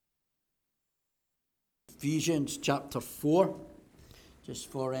Ephesians chapter 4.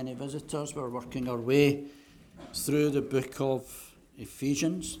 Just for any visitors, we're working our way through the book of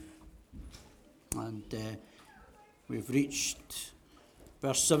Ephesians. And we've reached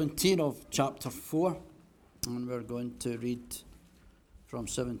verse 17 of chapter 4. And we're going to read from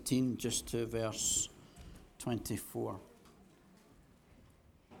 17 just to verse 24.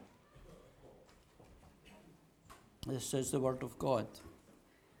 This is the word of God.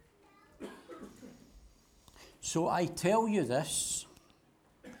 So I tell you this,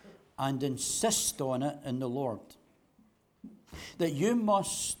 and insist on it in the Lord, that you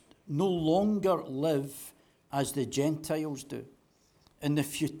must no longer live as the Gentiles do, in the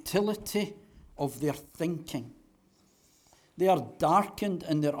futility of their thinking. They are darkened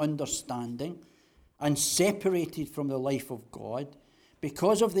in their understanding and separated from the life of God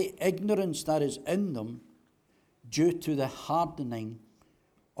because of the ignorance that is in them due to the hardening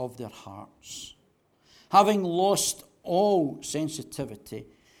of their hearts. Having lost all sensitivity,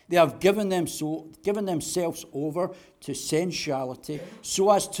 they have given themselves over to sensuality so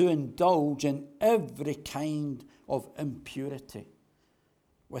as to indulge in every kind of impurity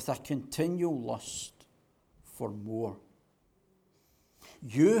with a continual lust for more.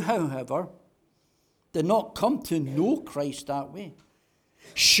 You, however, did not come to know Christ that way.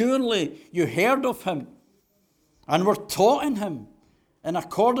 Surely you heard of him and were taught in him in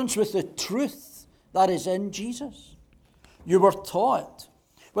accordance with the truth that is in Jesus. You were taught,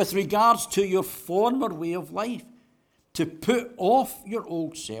 with regards to your former way of life, to put off your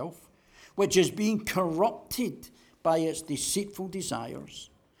old self, which is being corrupted by its deceitful desires,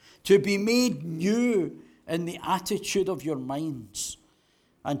 to be made new in the attitude of your minds,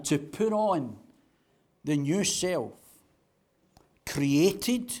 and to put on the new self,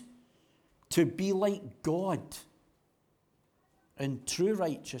 created to be like God in true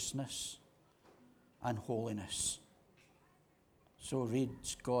righteousness and holiness. So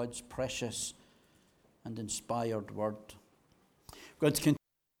reads God's precious and inspired word. God's continue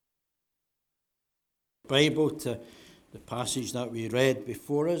the Bible to the passage that we read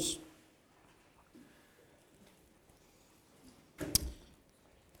before us.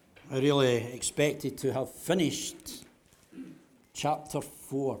 I really expected to have finished chapter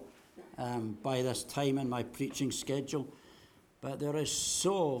 4 by this time in my preaching schedule, but there is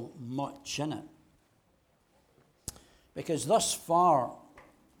so much in it. Because thus far,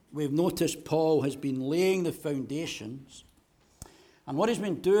 we've noticed Paul has been laying the foundations. And what he's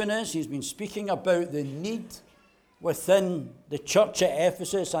been doing is he's been speaking about the need within the church at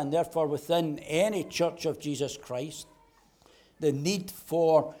Ephesus, and therefore within any church of Jesus Christ, the need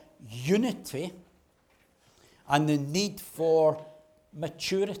for unity and the need for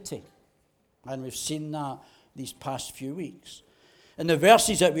maturity. And we've seen that these past few weeks. In the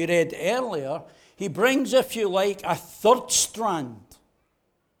verses that we read earlier, he brings, if you like, a third strand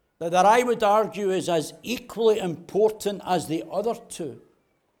that I would argue is as equally important as the other two.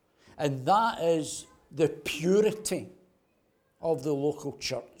 And that is the purity of the local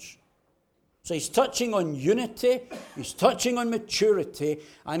church. So he's touching on unity, he's touching on maturity,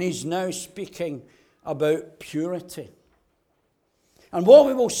 and he's now speaking about purity. And what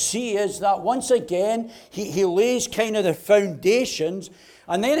we will see is that once again, he lays kind of the foundations,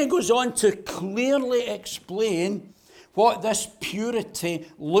 and then he goes on to clearly explain what this purity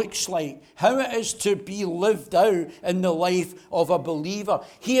looks like, how it is to be lived out in the life of a believer.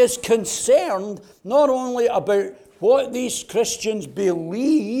 He is concerned not only about what these Christians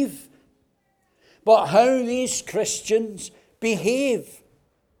believe, but how these Christians behave.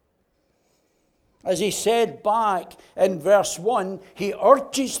 As he said back in verse 1, he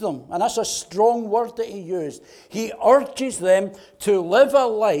urges them, and that's a strong word that he used, he urges them to live a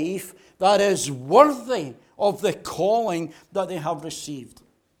life that is worthy of the calling that they have received.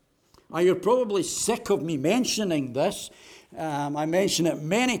 Now, you're probably sick of me mentioning this. I mention it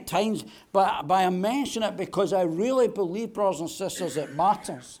many times, but I mention it because I really believe, brothers and sisters, it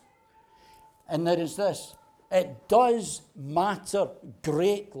matters. And that is this: it does matter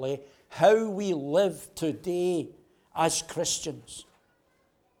greatly how we live today as Christians.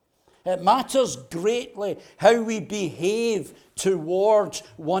 It matters greatly how we behave towards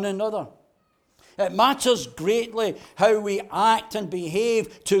one another. It matters greatly how we act and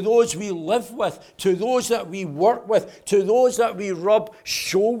behave to those we live with, to those that we work with, to those that we rub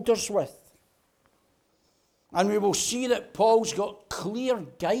shoulders with. And we will see that Paul's got clear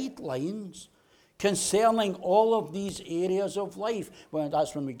guidelines concerning all of these areas of life. Well,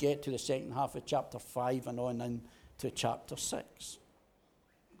 that's when we get to the second half of chapter 5 and on into chapter 6.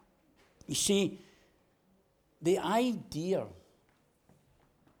 You see, the idea,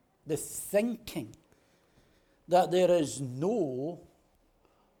 the thinking that there is no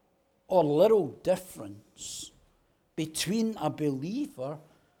or little difference between a believer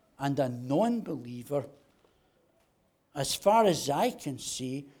and a non-believer, as far as I can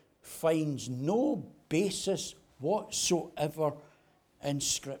see, finds no basis whatsoever in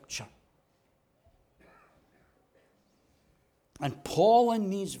Scripture. And Paul in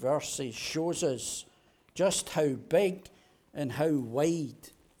these verses shows us just how big and how wide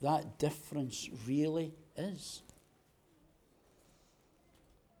that difference really is.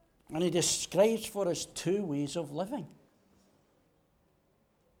 And he describes for us two ways of living.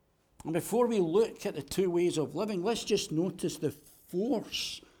 And before we look at the two ways of living, let's just notice the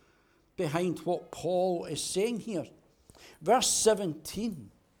force behind what Paul is saying here. Verse 17.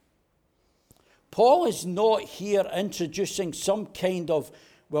 Paul is not here introducing some kind of,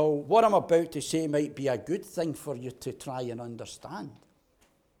 well, what I'm about to say might be a good thing for you to try and understand.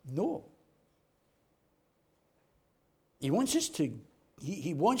 No. He wants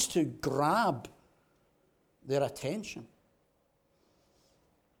to grab their attention.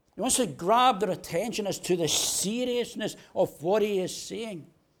 He wants to grab their attention as to the seriousness of what he is saying.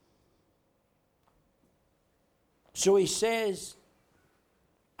 So he says,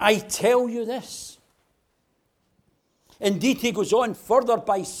 I tell you this. Indeed, he goes on further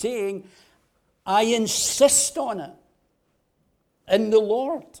by saying, I insist on it in the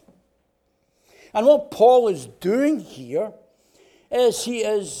Lord. And what Paul is doing here is he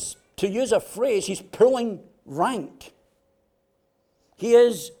is, to use a phrase, he's pulling rank. He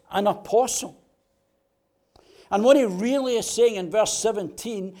is an apostle. And what he really is saying in verse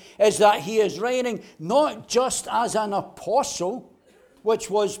 17 is that he is writing not just as an apostle, which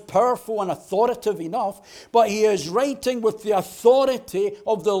was powerful and authoritative enough, but he is writing with the authority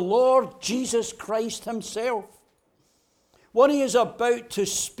of the Lord Jesus Christ himself. What he is about to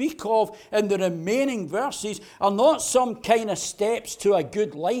speak of in the remaining verses are not some kind of steps to a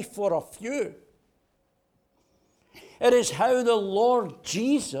good life for a few. It is how the Lord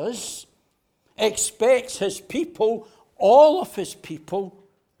Jesus expects his people, all of his people,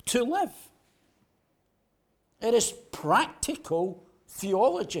 to live. It is practical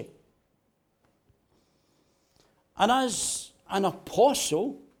theology. And as an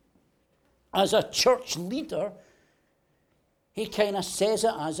apostle, as a church leader, he kind of says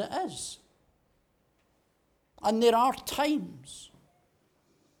it as it is. And there are times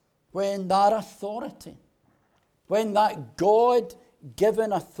when that authority, when that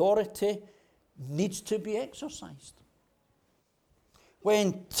God-given authority needs to be exercised.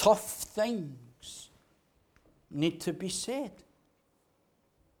 When tough things need to be said.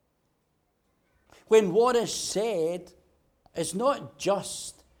 When what is said is not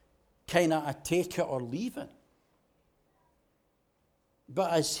just kind of a take it or leave it,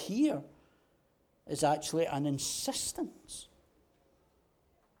 but as here is actually an insistence.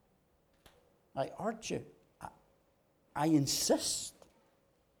 I urge you, I insist.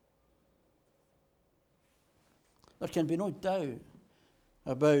 There can be no doubt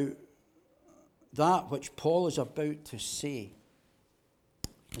about that which Paul is about to say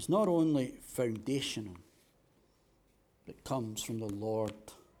is not only foundational, but comes from the Lord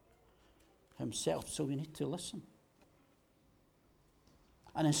himself. So we need to listen.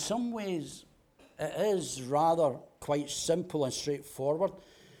 And in some ways, it is rather quite simple and straightforward.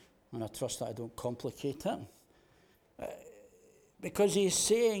 And I trust that I don't complicate it. Because he's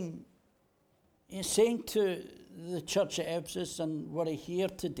saying to the church at Ephesus, and what I hear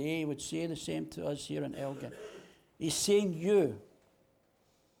today, he would say the same to us here in Elgin. He's saying you,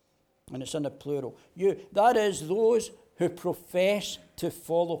 and it's in the plural, you, that is those who profess to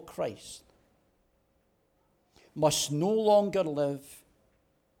follow Christ, must no longer live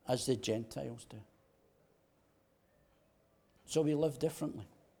as the Gentiles do. So we live differently.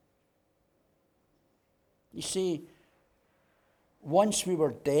 You see, once we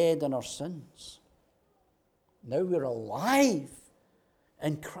were dead in our sins, now we're alive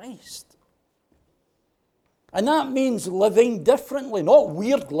in Christ. And that means living differently, not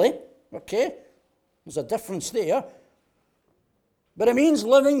weirdly, okay? There's a difference there. But it means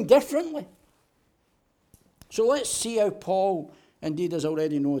living differently. So let's see how Paul, indeed, has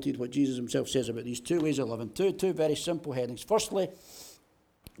already noted what Jesus himself says about these two ways of living. Two very simple headings. Firstly,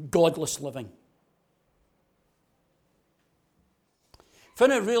 godless living. I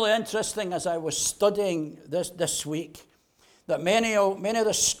found it really interesting as I was studying this week that many of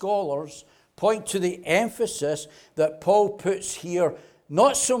the scholars point to the emphasis that Paul puts here,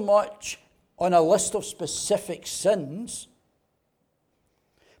 not so much on a list of specific sins,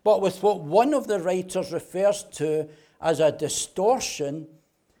 but with what one of the writers refers to as a distortion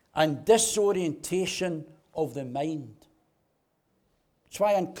and disorientation of the mind. That's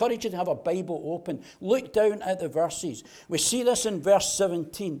why I encourage you to have a Bible open. Look down at the verses. We see this in verse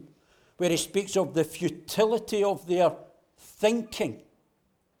 17, where he speaks of the futility of their thinking.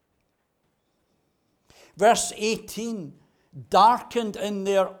 Verse 18, darkened in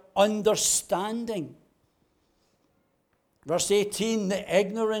their understanding. Verse 18, the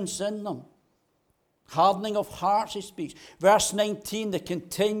ignorance in them. Hardening of hearts, he speaks. Verse 19, the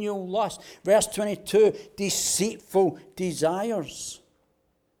continual lust. Verse 22, deceitful desires.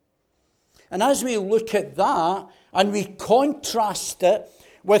 And as we look at that, and we contrast it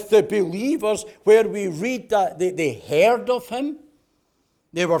with the believers, where we read that they heard of him,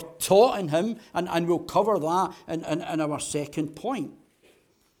 they were taught in him, and we'll cover that in our second point.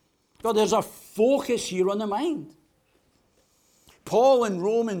 But there's a focus here on the mind. Paul in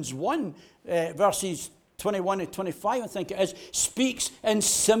Romans 1, verses 21 to 25, I think it is, speaks in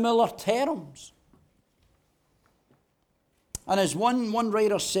similar terms. And as one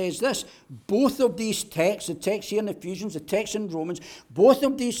writer says this, both of these texts, the text here in Ephesians, the text in Romans, both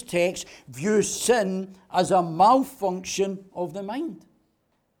of these texts view sin as a malfunction of the mind.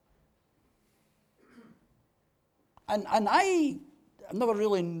 And I've never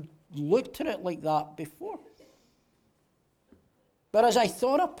really looked at it like that before. But as I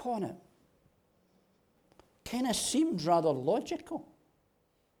thought upon it, kind of seemed rather logical.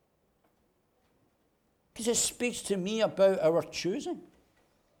 Because it speaks to me about our choosing,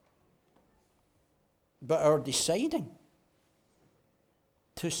 but our deciding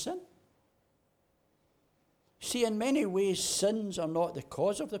to sin. See, in many ways, sins are not the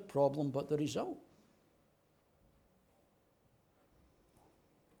cause of the problem, but the result.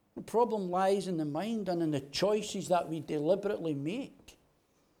 The problem lies in the mind and in the choices that we deliberately make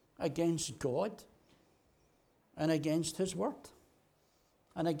against God and against his word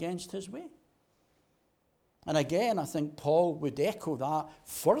and against his way. And again, I think Paul would echo that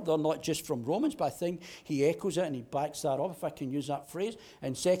further, not just from Romans, but I think he echoes it and he backs that up, if I can use that phrase,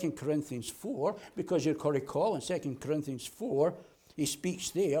 in 2 Corinthians 4, because you can recall in 2 Corinthians 4, he speaks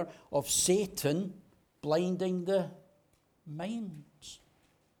there of Satan blinding the minds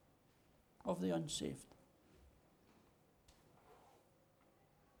of the unsaved.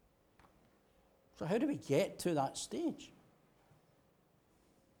 So how do we get to that stage?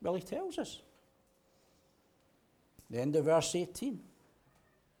 Well, he tells us. The end of verse 18.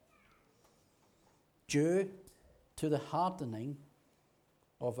 Due to the hardening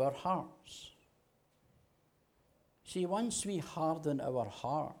of our hearts. See, once we harden our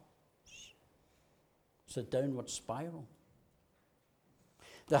hearts, it's a downward spiral.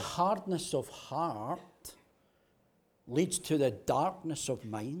 The hardness of heart leads to the darkness of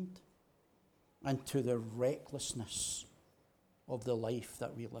mind and to the recklessness of the life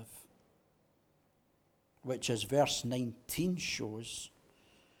that we live, which, as verse 19 shows,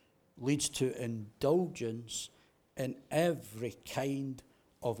 leads to indulgence in every kind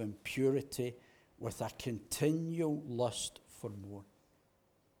of impurity with a continual lust for more.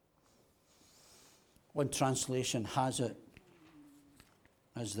 One translation has it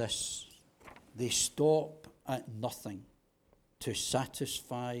as this: they stop at nothing to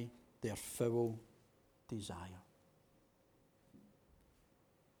satisfy their full desire.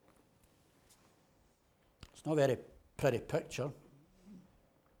 It's not a very pretty picture.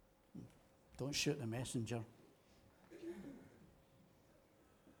 Don't shoot the messenger.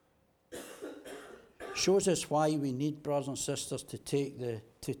 Shows us why we need, brothers and sisters, to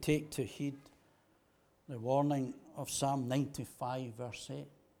take to heed the warning of Psalm 95, verse 8.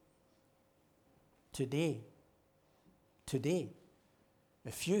 Today,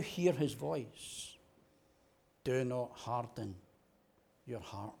 if you hear his voice, do not harden your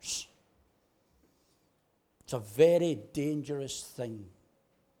hearts. It's a very dangerous thing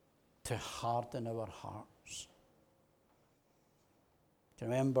to harden our hearts. Do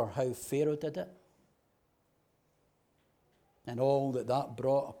you remember how Pharaoh did it? And all that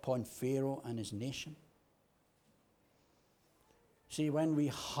brought upon Pharaoh and his nation. See, when we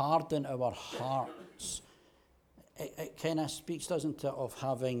harden our hearts, it kind of speaks, doesn't it, of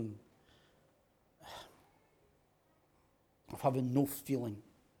having no feeling.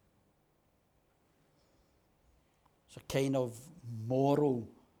 It's a kind of moral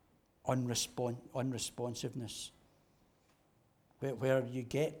unresponsiveness, where you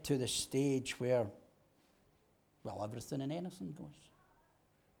get to the stage where, well, everything and anything goes.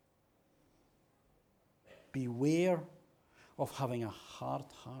 Beware of having a hard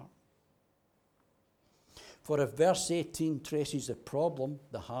heart. For if verse 18 traces the problem,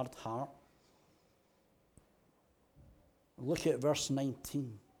 the hard heart, look at verse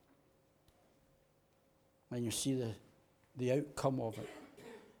 19. when you see the outcome of it,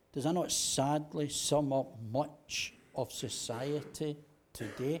 does that not sadly sum up much of society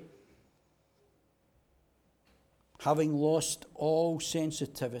today? Having lost all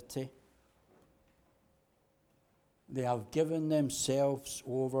sensitivity, they have given themselves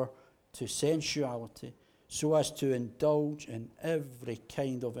over to sensuality so as to indulge in every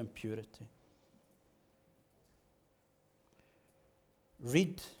kind of impurity.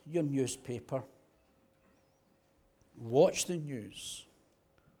 Read your newspaper, watch the news,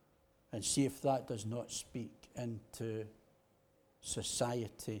 and see if that does not speak into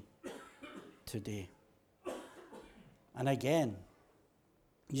society today. And again,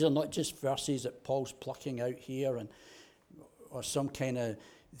 these are not just verses that Paul's plucking out here or some kind of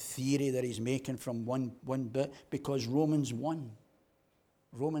theory that he's making from one bit, because Romans 1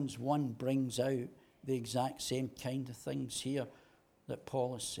 brings out the exact same kind of things here that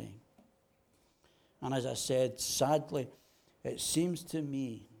Paul is saying. And as I said, sadly, it seems to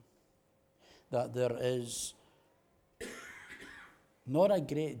me that there is not a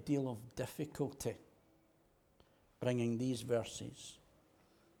great deal of difficulty bringing these verses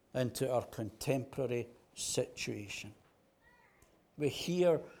into our contemporary situation. We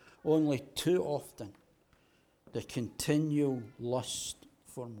hear only too often the continual lust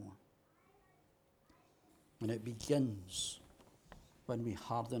for more. And it begins when we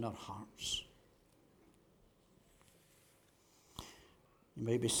harden our hearts. You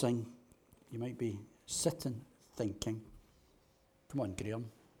might be sitting thinking, come on, Graham,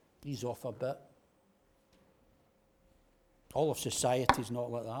 ease off a bit. All of society is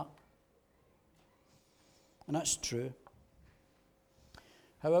not like that. And that's true.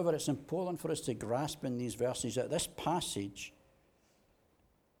 However, it's important for us to grasp in these verses that this passage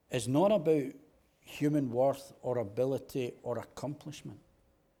is not about human worth or ability or accomplishment.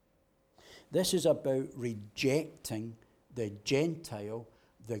 This is about rejecting the Gentile,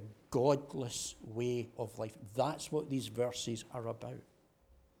 the godless way of life. That's what these verses are about.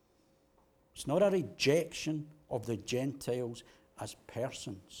 It's not a rejection of the Gentiles as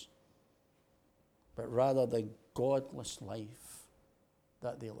persons, but rather the godless life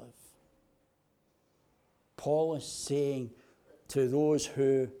that they live. Paul is saying to those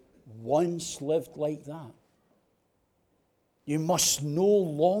who once lived like that, you must no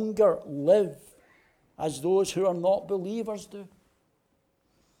longer live as those who are not believers do.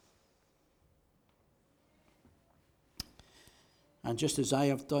 And just as I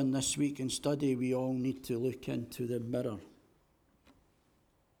have done this week in study, we all need to look into the mirror.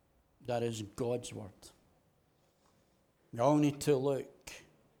 That is God's word. We all need to look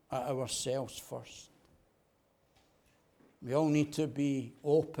at ourselves first. We all need to be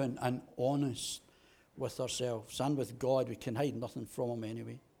open and honest with ourselves and with God. We can hide nothing from Him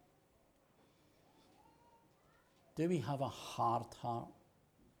anyway. Do we have a hard heart?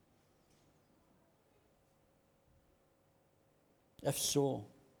 If so,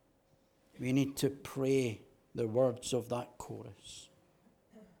 we need to pray the words of that chorus.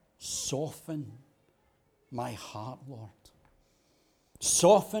 Soften my heart, Lord.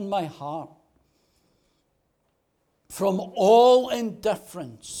 Soften my heart from all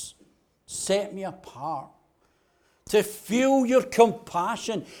indifference. Set me apart to feel your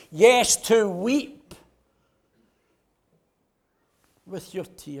compassion. Yes, to weep with your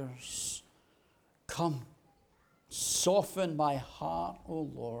tears. Come. Soften my heart, O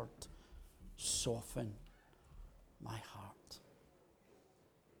Lord. Soften my heart.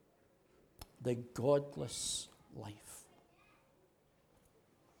 The godless life.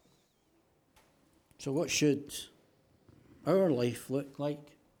 So what should our life look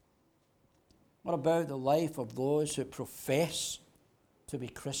like? What about the life of those who profess to be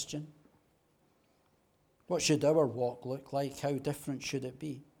Christian? What should our walk look like? How different should it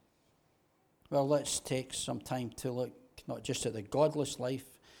be? Well, let's take some time to look not just at the godless life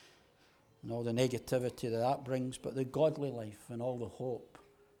and all the negativity that brings, but the godly life and all the hope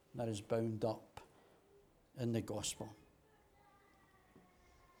that is bound up in the gospel.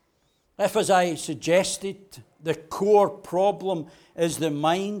 If, as I suggested, the core problem is the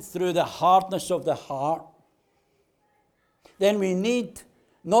mind through the hardness of the heart, then we need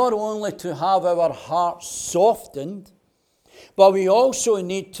not only to have our hearts softened, but we also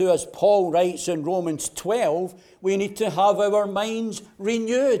need to, as Paul writes in Romans 12, we need to have our minds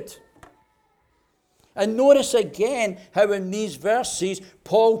renewed. And notice again how in these verses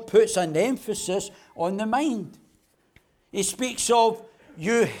Paul puts an emphasis on the mind. He speaks of,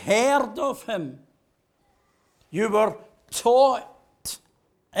 you heard of him. You were taught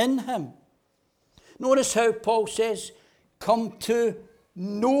in him. Notice how Paul says, come to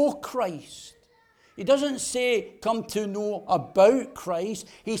know Christ. He doesn't say come to know about Christ.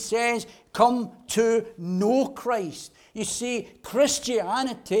 He says come to know Christ. You see,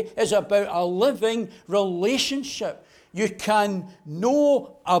 Christianity is about a living relationship. You can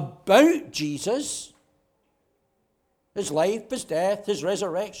know about Jesus, his life, his death, his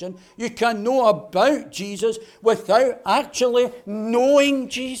resurrection. You can know about Jesus without actually knowing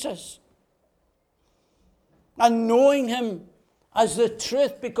Jesus. And knowing him as the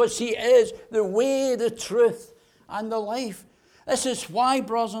truth, because he is the way, the truth, and the life. This is why,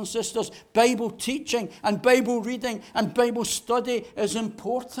 brothers and sisters, Bible teaching and Bible reading and Bible study is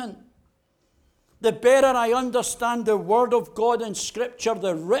important. The better I understand the Word of God in Scripture,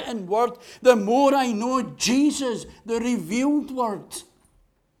 the written Word, the more I know Jesus, the revealed Word.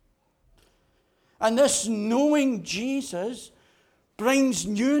 And this knowing Jesus brings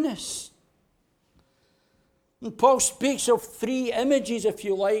newness. And Paul speaks of three images, if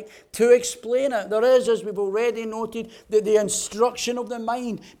you like, to explain it. There is, as we've already noted, the instruction of the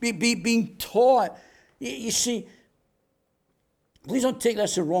mind, being taught. You see, please don't take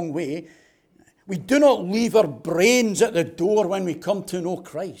this the wrong way. We do not leave our brains at the door when we come to know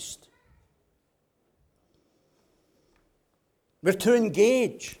Christ. We're to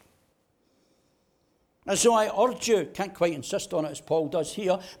engage. And so I urge you, can't quite insist on it as Paul does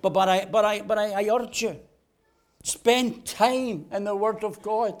here, but I urge you, spend time in the Word of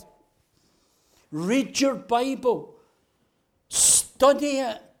God. Read your Bible. Study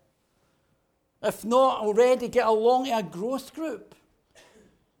it. If not already, get along to a growth group.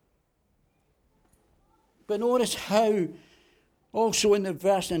 But notice how, also in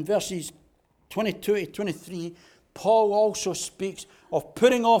verses 22 to 23, Paul also speaks of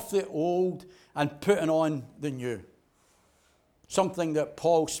putting off the old and putting on the new. Something that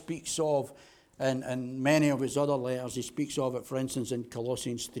Paul speaks of in many of his other letters. He speaks of it, for instance, in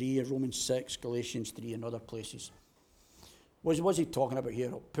Colossians 3, Romans 6, Galatians 3, and other places. What's he talking about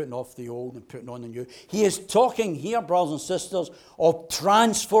here? Putting off the old and putting on the new. He is talking here, brothers and sisters, of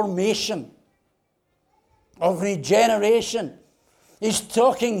transformation, of regeneration. He's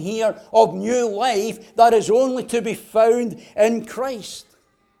talking here of new life that is only to be found in Christ.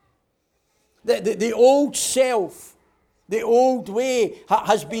 The old self, the old way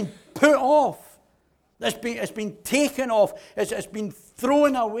has been put off. It's been taken off. It's been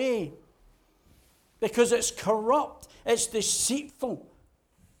thrown away. Because it's corrupt. It's deceitful.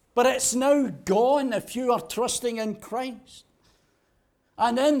 But it's now gone if you are trusting in Christ.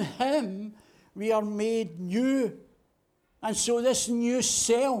 And in him we are made new. And so this new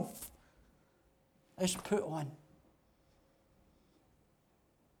self is put on.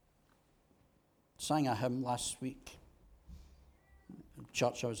 Sang a hymn last week.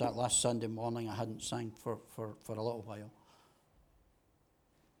 Church I was at last Sunday morning, I hadn't sang for a little while.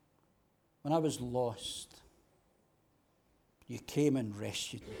 When I was lost, you came and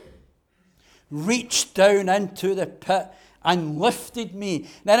rescued me. Reached down into the pit and lifted me.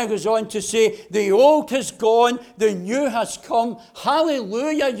 Then it goes on to say, the old has gone, the new has come.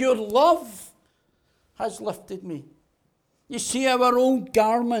 Hallelujah, your love has lifted me. You see, our old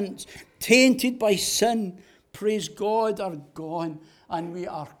garments, tainted by sin, praise God, are gone. And we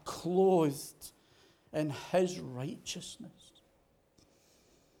are clothed in his righteousness.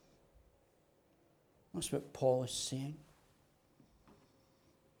 That's what Paul is saying.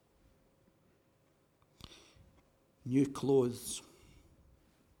 New clothes.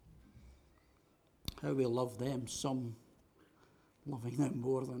 How we love them, some loving them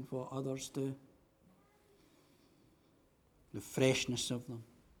more than what others do. The freshness of them.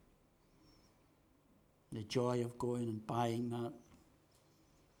 The joy of going and buying that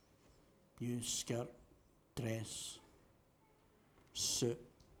new skirt, dress, suit,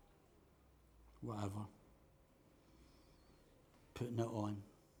 whatever. Putting it on.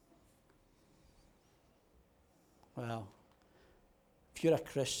 Well, if you're a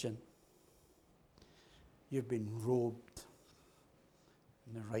Christian, you've been robed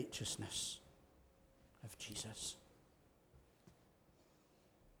in the righteousness of Jesus.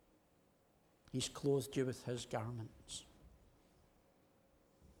 He's clothed you with his garments.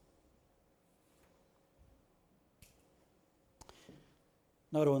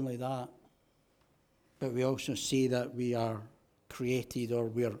 Not only that, but we also see that we are created, or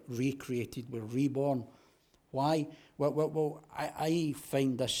we're recreated, we're reborn. Why? Well, I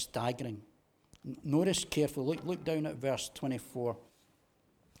find this staggering. Notice carefully, look down at verse 24.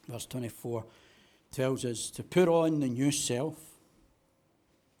 Verse 24 tells us to put on the new self,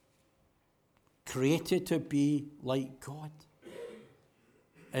 created to be like God,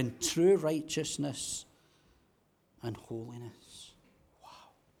 in true righteousness and holiness.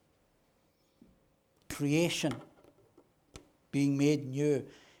 creation being made new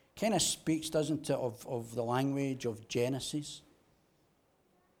kind of speaks, doesn't it, of the language of Genesis,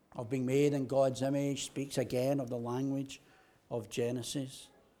 of being made in God's image, speaks again of the language of Genesis.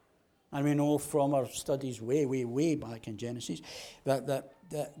 And we know from our studies way, way, way back in Genesis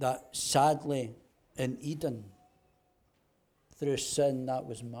that sadly in Eden, through sin, that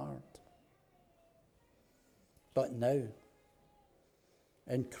was marred. But now,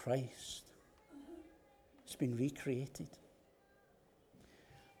 in Christ, it's been recreated.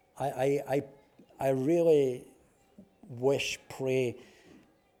 I really wish, pray,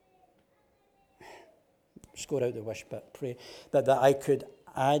 score out the wish bit, pray, that I could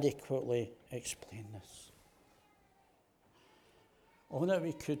adequately explain this. Oh, that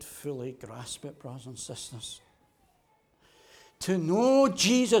we could fully grasp it, brothers and sisters. To know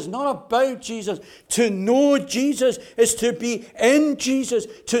Jesus, not about Jesus. To know Jesus is to be in Jesus.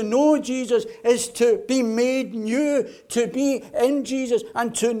 To know Jesus is to be made new. To be in Jesus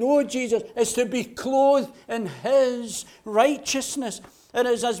and to know Jesus is to be clothed in His righteousness. It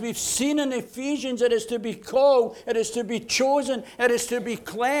is, as we've seen in Ephesians, it is to be called, it is to be chosen, it is to be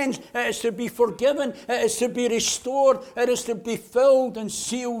cleansed, it is to be forgiven, it is to be restored, it is to be filled and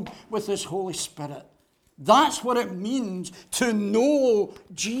sealed with His Holy Spirit. That's what it means to know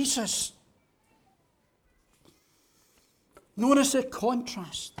Jesus. Notice the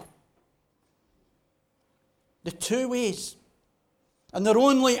contrast. The two ways. And there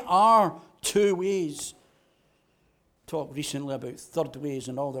only are two ways. Talked recently about third ways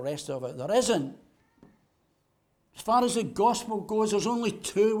and all the rest of it. There isn't. As far as the gospel goes, there's only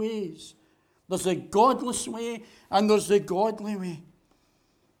two ways. There's the godless way and there's the godly way.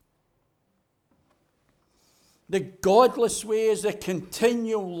 The godless way is the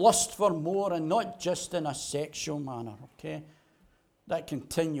continual lust for more, and not just in a sexual manner, okay? That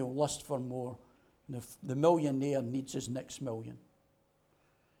continual lust for more. The millionaire needs his next million.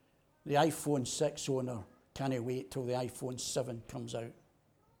 The iPhone 6 owner can't wait till the iPhone 7 comes out.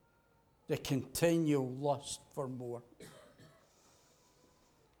 The continual lust for more.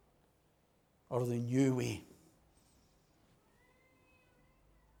 Or the new way.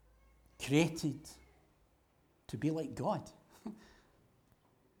 Created to be like God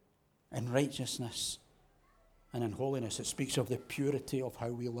in righteousness and in holiness. It speaks of the purity of how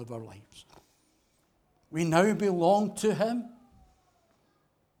we live our lives. We now belong to Him.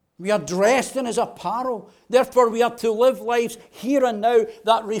 We are dressed in His apparel. Therefore, we are to live lives here and now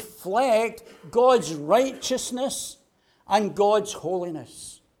that reflect God's righteousness and God's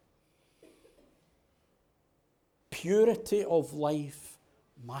holiness. Purity of life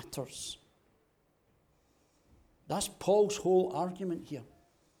matters. That's Paul's whole argument here.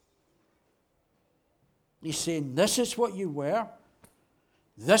 He's saying, this is what you were.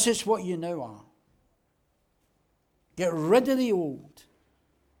 This is what you now are. Get rid of the old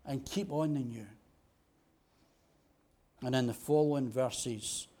and keep on the new. And in the following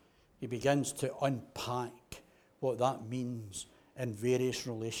verses, he begins to unpack what that means in various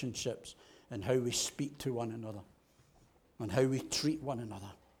relationships and how we speak to one another and how we treat one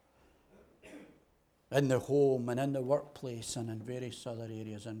another. In the home and in the workplace and in various other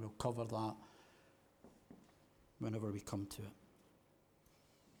areas, and we'll cover that whenever we come to it.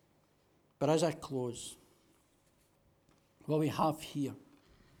 But as I close, what we have here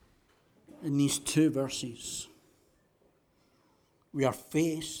in these two verses, we are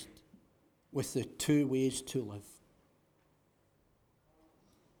faced with the two ways to live.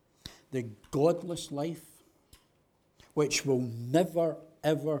 The godless life, which will never,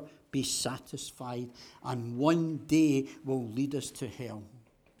 ever be satisfied, and one day will lead us to hell.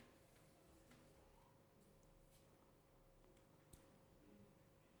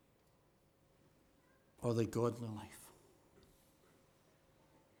 Or the godly life,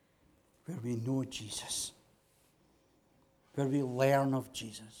 where we know Jesus, where we learn of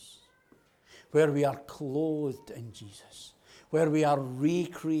Jesus, where we are clothed in Jesus, where we are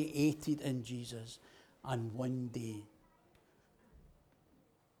recreated in Jesus, and one day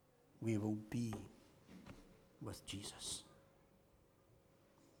we will be with Jesus.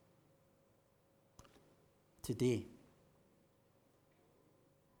 Today,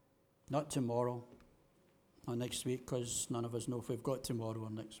 not tomorrow, or next week, because none of us know if we've got tomorrow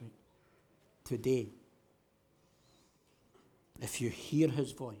or next week. Today, if you hear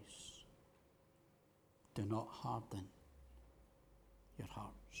His voice, do not harden your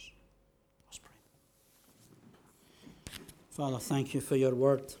hearts. Let's pray. Father, thank you for your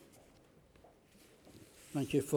word. Thank you for